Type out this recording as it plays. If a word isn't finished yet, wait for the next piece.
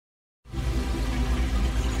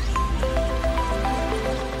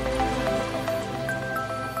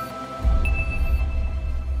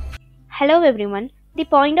Hello everyone. The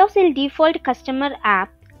point of sale default customer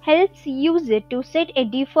app helps user to set a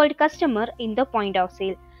default customer in the point of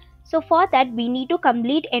sale. So for that we need to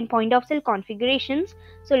complete an point of sale configurations.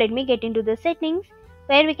 So let me get into the settings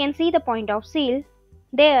where we can see the point of sale.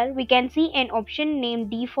 There we can see an option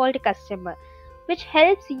named default customer, which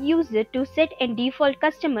helps user to set a default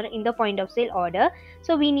customer in the point of sale order.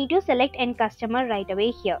 So we need to select an customer right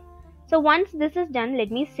away here. So once this is done,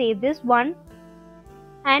 let me save this one.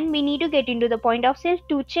 And we need to get into the point of sale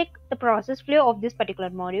to check the process flow of this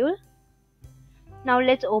particular module. Now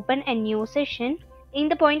let's open a new session. In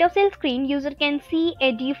the point of sale screen, user can see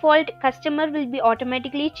a default customer will be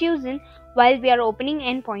automatically chosen while we are opening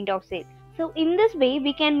an point of sale. So in this way,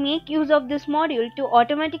 we can make use of this module to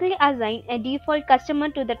automatically assign a default customer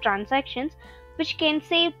to the transactions, which can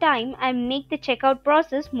save time and make the checkout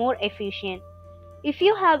process more efficient. If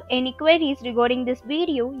you have any queries regarding this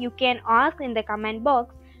video, you can ask in the comment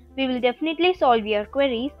box. We will definitely solve your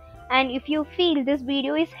queries. And if you feel this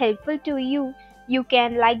video is helpful to you, you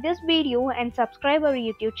can like this video and subscribe our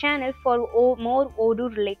YouTube channel for more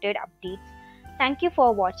Odoo related updates. Thank you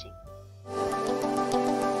for watching.